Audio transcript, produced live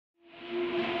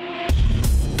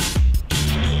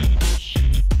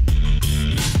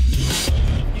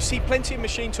plenty of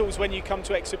machine tools when you come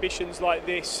to exhibitions like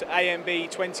this, AMB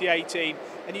 2018,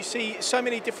 and you see so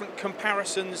many different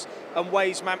comparisons and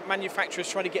ways manufacturers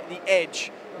try to get the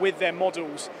edge with their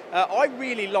models. I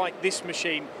really like this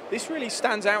machine. This really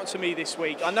stands out to me this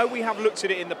week. I know we have looked at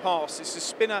it in the past. It's a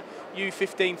Spinner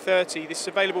U1530. This is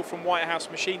available from Whitehouse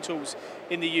Machine Tools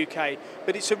in the UK,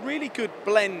 but it's a really good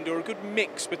blend or a good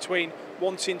mix between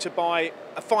wanting to buy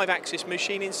a 5-axis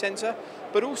machining centre,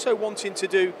 but also wanting to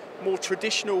do more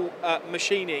traditional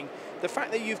machining. The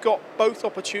fact that you've got both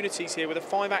opportunities here with a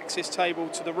 5-axis table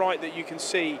to the right that you can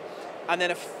see, and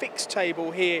then a fixed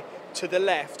table here to the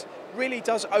left, really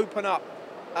does open up,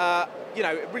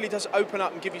 it really does open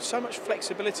up and give you so much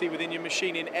flexibility within your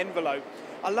machining envelope.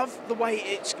 I love the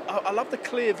way I love the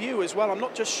clear view as well. I'm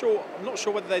not sure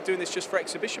whether they're doing this just for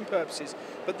exhibition purposes,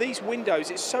 but these windows,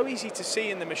 it's so easy to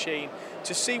see in the machine,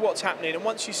 to see what's happening, and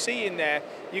once you see in there,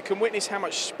 you can witness how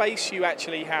much space you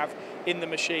actually have in the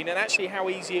machine, and actually how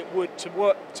easy it would to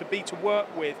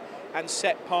work with and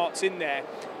set parts in there.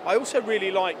 I also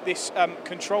really like this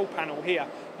control panel here.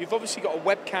 You've obviously got a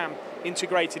webcam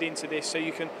integrated into this, so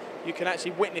you can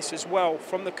actually witness as well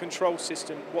from the control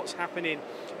system what's happening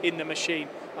in the machine.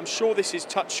 I'm sure this is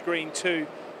touchscreen too,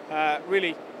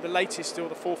 really the latest or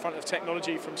the forefront of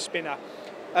technology from Spinner.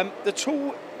 The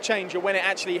tool changer, when it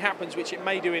actually happens, which it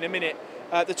may do in a minute,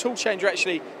 the tool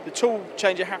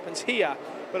changer happens here,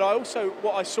 but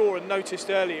what I saw and noticed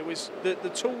earlier was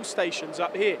the tool stations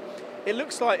up here. It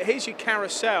looks like, here's your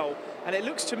carousel, and it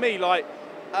looks to me like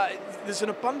there's an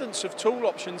abundance of tool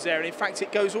options there, and in fact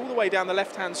it goes all the way down the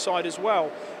left-hand side as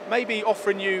well, maybe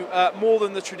offering you more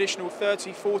than the traditional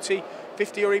 30, 40,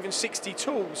 50 or even 60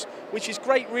 tools, which is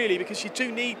great really, because you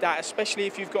do need that, especially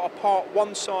if you've got a part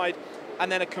one side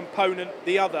and then a component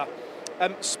the other.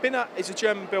 Spinner is a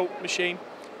German-built machine.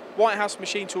 Whitehouse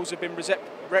Machine Tools have been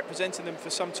representing them for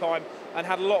some time and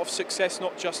had a lot of success,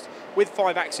 not just with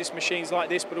 5-axis machines like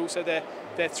this, but also their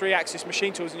 3-axis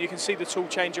machine tools. And you can see the tool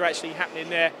changer actually happening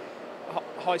there,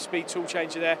 high-speed tool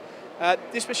changer there.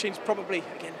 This machine's probably,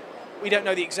 again, we don't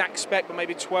know the exact spec, but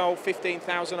maybe 12,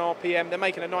 15,000 RPM. They're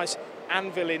making a nice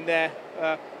anvil in there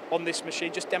on this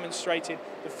machine, just demonstrating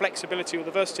the flexibility or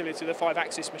the versatility of the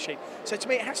 5-axis machine. So to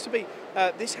me, it has to be,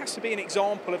 this has to be an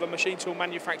example of a machine tool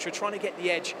manufacturer trying to get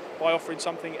the edge by offering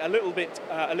something a little bit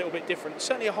different.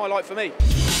 Certainly a highlight for me.